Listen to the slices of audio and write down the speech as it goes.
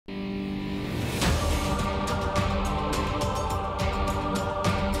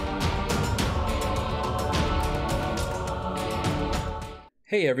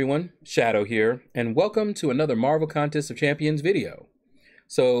Hey everyone, Shaedow here, and welcome to another Marvel Contest of Champions video.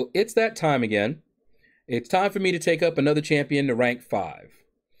 So it's that time again. It's time for me to take up another champion to rank 5.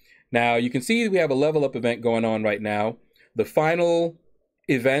 Now you can see we have a level up event going on right now. The final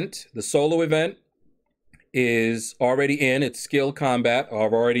event, the solo event, is already in. It's skill combat.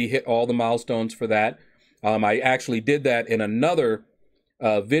 I've already hit all the milestones for that. I actually did that in another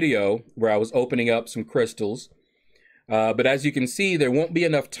video where I was opening up some crystals. But as you can see, there won't be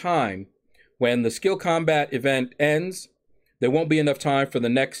enough time. When the skill combat event ends, there won't be enough time for the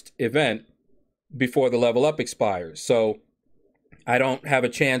next event before the level up expires. So I don't have a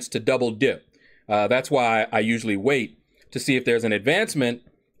chance to double dip. That's why I usually wait to see if there's an advancement,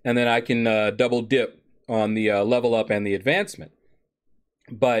 and then I can double dip on the level up and the advancement.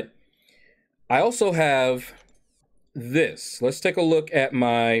 But I also have this. Let's take a look at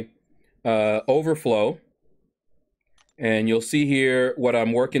my overflow. And you'll see here what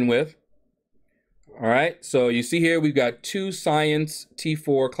I'm working with. All right, so you see here we've got 2 Science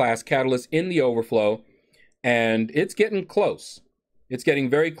T4 class catalysts in the overflow, and it's getting close. It's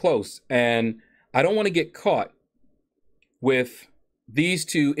getting very close, and I don't want to get caught with these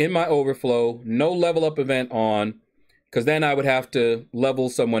 2 in my overflow, no level up event on, because then I would have to level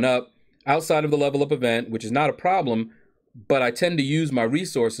someone up outside of the level up event, which is not a problem, but I tend to use my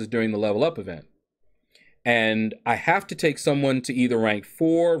resources during the level up event. And I have to take someone to either rank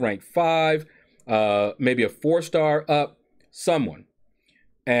 4, rank 5, maybe a 4-star up, someone.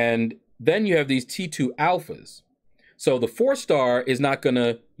 And then you have these T2 alphas. So the 4-star is not going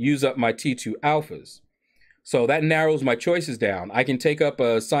to use up my T2 alphas. So that narrows my choices down. I can take up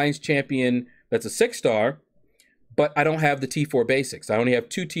a science champion that's a 6-star, but I don't have the T4 basics. I only have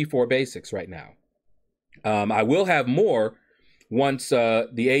 2 T4 basics right now. I will have more once the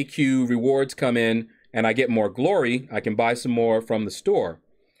AQ rewards come in and I get more glory. I can buy some more from the store.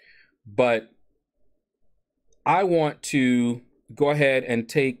 But I want to go ahead and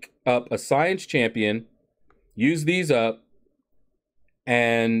take up a science champion, use these up,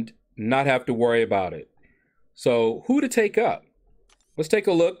 and not have to worry about it. So who to take up? Let's take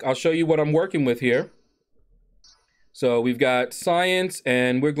a look. I'll show you what I'm working with here. So we've got science,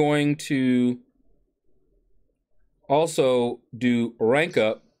 and we're going to also do rank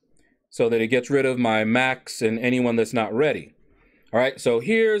up, so that it gets rid of my max and anyone that's not ready. All right, so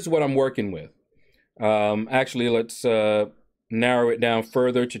here's what I'm working with. Actually, let's narrow it down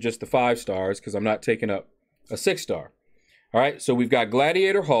further to just the 5 stars because I'm not taking up a 6-star. All right, so we've got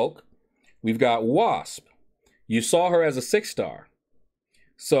Gladiator Hulk. We've got Wasp. You saw her as a 6-star.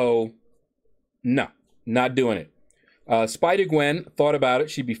 So, no, not doing it. Spider-Gwen, thought about it.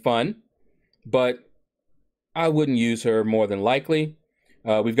 She'd be fun, but I wouldn't use her more than likely.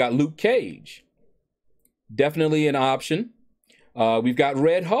 We've got Luke Cage, definitely an option. We've got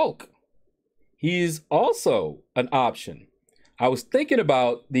Red Hulk. He's also an option. I was thinking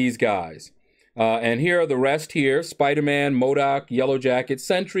about these guys. And here are the rest here. Spider-Man, MODOK, Yellow Jacket,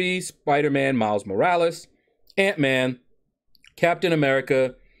 Sentry, Spider-Man, Miles Morales, Ant-Man, Captain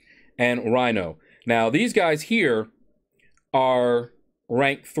America, and Rhino. Now, these guys here are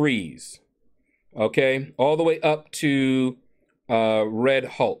rank 3s, okay? All the way up to Red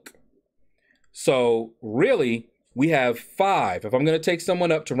Hulk. So really, we have 5. If I'm going to take someone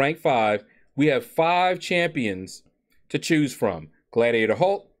up to rank 5, we have 5 champions to choose from. Gladiator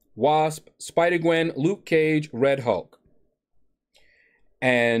Hulk, Wasp, Spider-Gwen, Luke Cage, Red Hulk.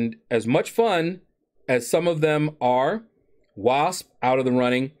 And as much fun as some of them are, Wasp out of the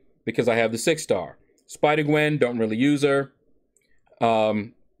running because I have the 6-star. Spider-Gwen, don't really use her.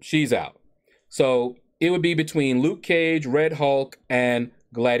 She's out. So it would be between Luke Cage, Red Hulk, and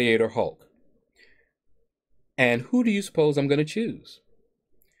Gladiator Hulk. And who do you suppose I'm going to choose?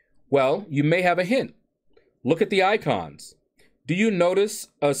 Well, you may have a hint. Look at the icons. Do you notice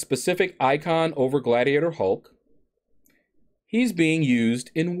a specific icon over Gladiator Hulk? He's being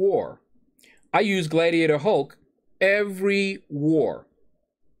used in war. I use Gladiator Hulk every war.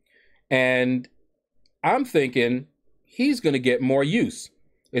 And I'm thinking he's going to get more use.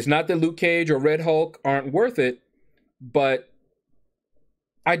 It's not that Luke Cage or Red Hulk aren't worth it, but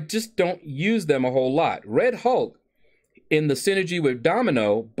I just don't use them a whole lot. Red Hulk in the synergy with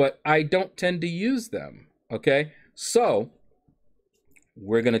Domino, but I don't tend to use them, okay? So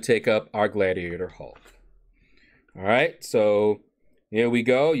we're going to take up our Gladiator Hulk. All right, so here we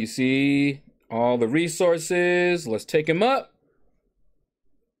go. You see all the resources. Let's take him up.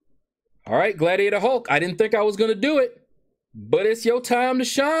 All right, Gladiator Hulk. I didn't think I was going to do it, but it's your time to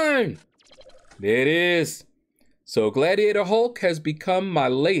shine. There it is. So Gladiator Hulk has become my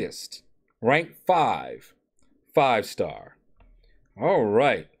latest, rank 5, 5-star. All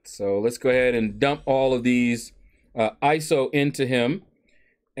right, so let's go ahead and dump all of these ISO into him.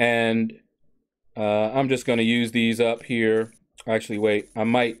 And I'm just going to use these up here. Actually, wait, I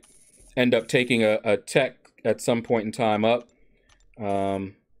might end up taking a tech at some point in time up.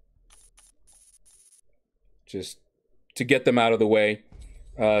 Just to get them out of the way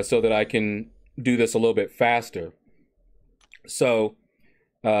so that I can do this a little bit faster. So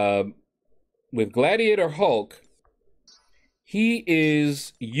with Gladiator Hulk, he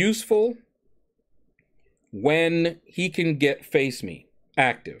is useful when he can get Face Me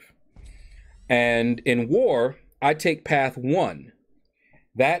active. And in War, I take path 1.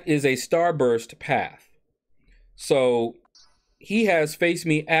 That is a starburst path. So he has Face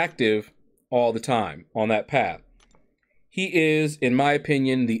Me active all the time on that path. He is, in my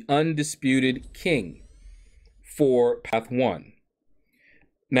opinion, the undisputed king for path 1.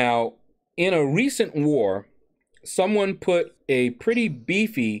 Now, in a recent war, someone put a pretty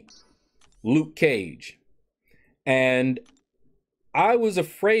beefy Luke Cage, and I was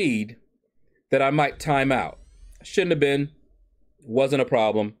afraid that I might time out. Shouldn't have been, wasn't a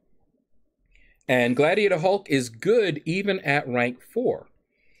problem. And Gladiator Hulk is good even at rank 4.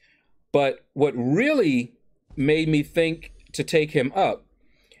 But what really made me think to take him up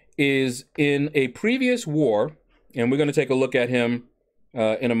is in a previous war, and we're going to take a look at him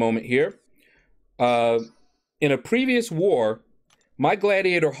in a moment here. In a previous war, my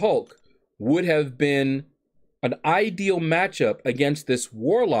Gladiator Hulk would have been an ideal matchup against this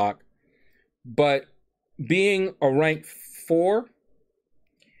Warlock, but being a rank 4,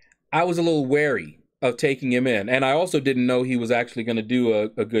 I was a little wary of taking him in. And I also didn't know he was actually going to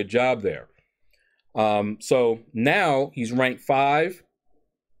do a good job there. So now he's rank 5.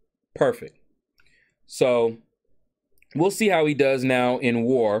 Perfect. So we'll see how he does now in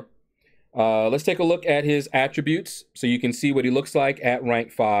War. Let's take a look at his attributes so you can see what he looks like at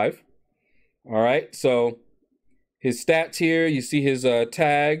rank 5. All right, so his stats here, you see his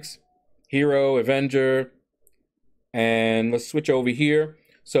tags, Hero, Avenger, and let's switch over here.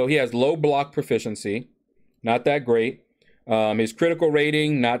 So he has low block proficiency, not that great. His critical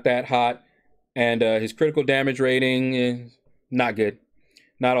rating, not that hot. And his critical damage rating is not good,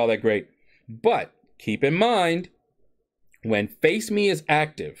 not all that great. But keep in mind, when Face Me is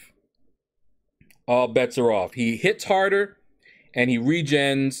active, all bets are off. He hits harder and he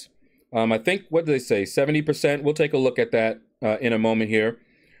regens, I think, what do they say, 70%? We'll take a look at that in a moment here.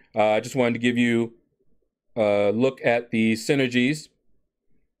 I just wanted to give you a look at the synergies.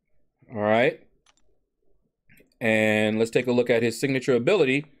 All right. And let's take a look at his signature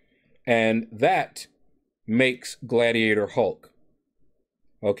ability. And that makes Gladiator Hulk.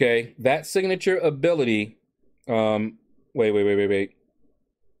 Okay, that signature ability, wait.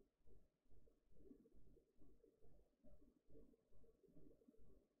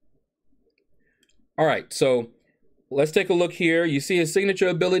 All right, so let's take a look here. You see his signature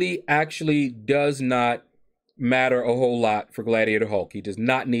ability actually does not matter a whole lot for Gladiator Hulk. He does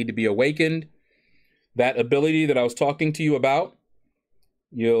not need to be awakened. That ability that I was talking to you about,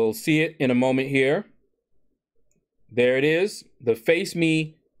 you'll see it in a moment here. There it is, the Face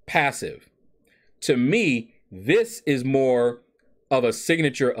Me passive. To me, this is more of a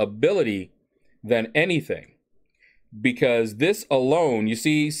signature ability than anything. Because this alone, you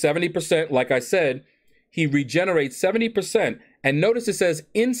see 70%, like I said, he regenerates 70%. And notice it says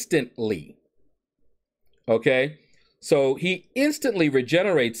instantly. Okay? So he instantly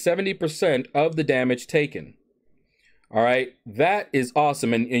regenerates 70% of the damage taken. All right, that is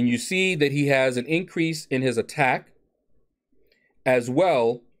awesome. And you see that he has an increase in his attack as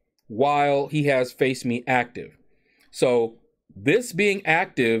well while he has Face Me active. So this being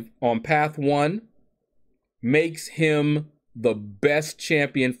active on path 1 makes him the best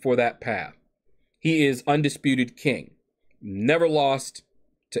champion for that path. He is undisputed king. Never lost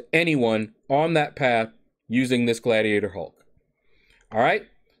to anyone on that path using this Gladiator Hulk. All right,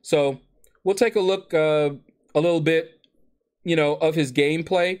 so we'll take a look a little bit, you know, of his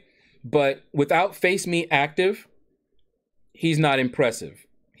gameplay, but without Face Me active, he's not impressive.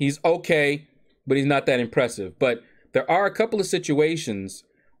 He's okay, but he's not that impressive. But there are a couple of situations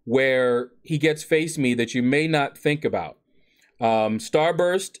where he gets Face Me that you may not think about.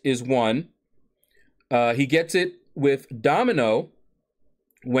 Starburst is one. He gets it with Domino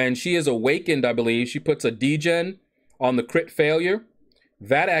when she is awakened, I believe. She puts a degen on the crit failure.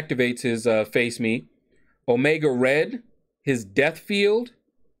 That activates his Face Me. Omega Red, his Death Field,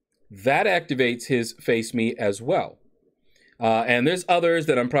 that activates his Face Me as well. And there's others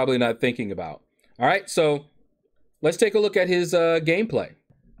that I'm probably not thinking about. All right, so let's take a look at his gameplay.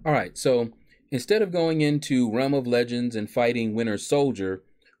 All right, so instead of going into Realm of Legends and fighting Winter Soldier,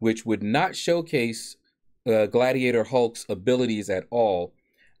 which would not showcase Gladiator Hulk's abilities at all,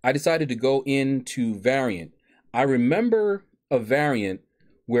 I decided to go into Variant. I remember a variant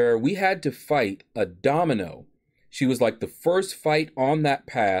where we had to fight a Domino. She was like the first fight on that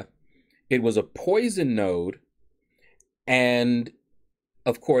path. It was a poison node, and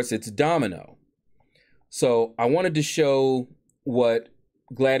of course it's Domino. So I wanted to show what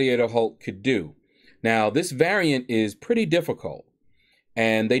Gladiator Hulk could do. Now this variant is pretty difficult,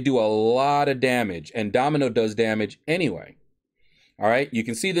 and they do a lot of damage, and Domino does damage anyway. All right, you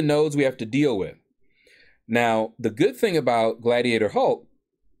can see the nodes we have to deal with. Now, the good thing about Gladiator Hulk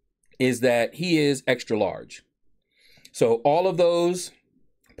is that he is extra large. So all of those,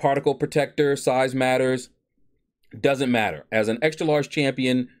 particle protector, size matters, doesn't matter. As an extra large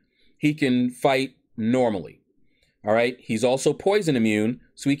champion, he can fight normally. All right, he's also poison immune,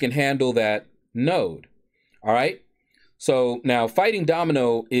 so he can handle that node. All right, so now fighting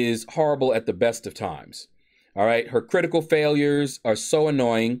Domino is horrible at the best of times. All right, her critical failures are so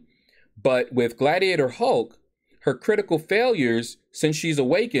annoying. But with Gladiator Hulk, her critical failures, since she's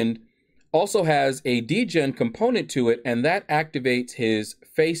awakened, also has a degen component to it, and that activates his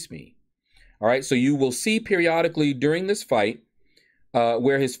Face Me. All right, so you will see periodically during this fight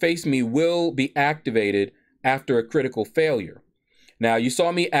where his Face Me will be activated after a critical failure. Now, you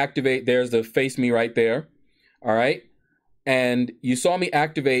saw me activate, there's the Face Me right there, all right? And you saw me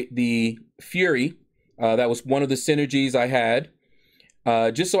activate the Fury. That was one of the synergies I had.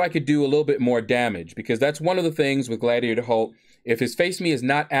 Just so I could do a little bit more damage, because that's one of the things with Gladiator Hulk. If his Face Me is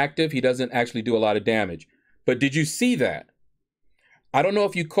not active, he doesn't actually do a lot of damage. But did you see that? I don't know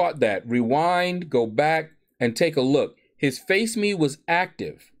if you caught that. Rewind, go back, and take a look. His Face Me was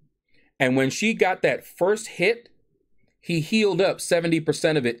active. And when she got that first hit, he healed up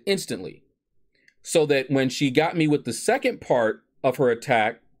 70% of it instantly. So that when she got me with the second part of her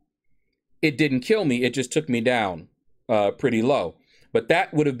attack, it didn't kill me. It just took me down pretty low. But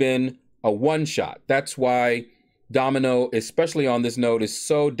that would have been a one-shot. That's why Domino, especially on this node, is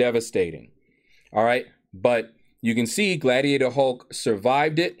so devastating. All right, but you can see Gladiator Hulk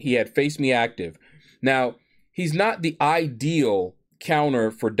survived it. He had Face Me active. Now, he's not the ideal counter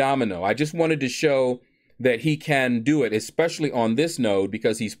for Domino. I just wanted to show that he can do it, especially on this node,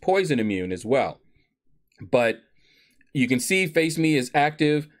 because he's poison immune as well. But you can see Face Me is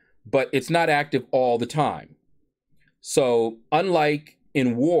active, but it's not active all the time. So unlike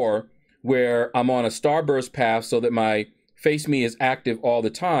in War, where I'm on a Starburst path so that my Face Me is active all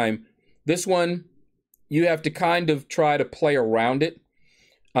the time, this one, you have to kind of try to play around it.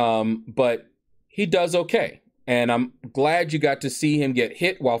 But he does okay. And I'm glad you got to see him get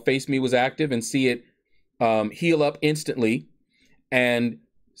hit while Face Me was active and see it heal up instantly, and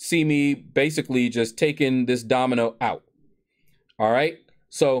see me basically just taking this Domino out. All right.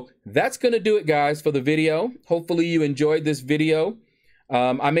 So that's going to do it, guys, for the video. Hopefully you enjoyed this video.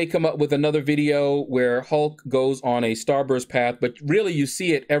 I may come up with another video where Hulk goes on a Starburst path, but really you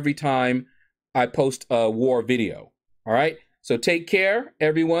see it every time I post a War video. All right. So take care,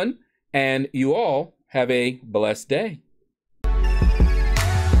 everyone, and you all have a blessed day.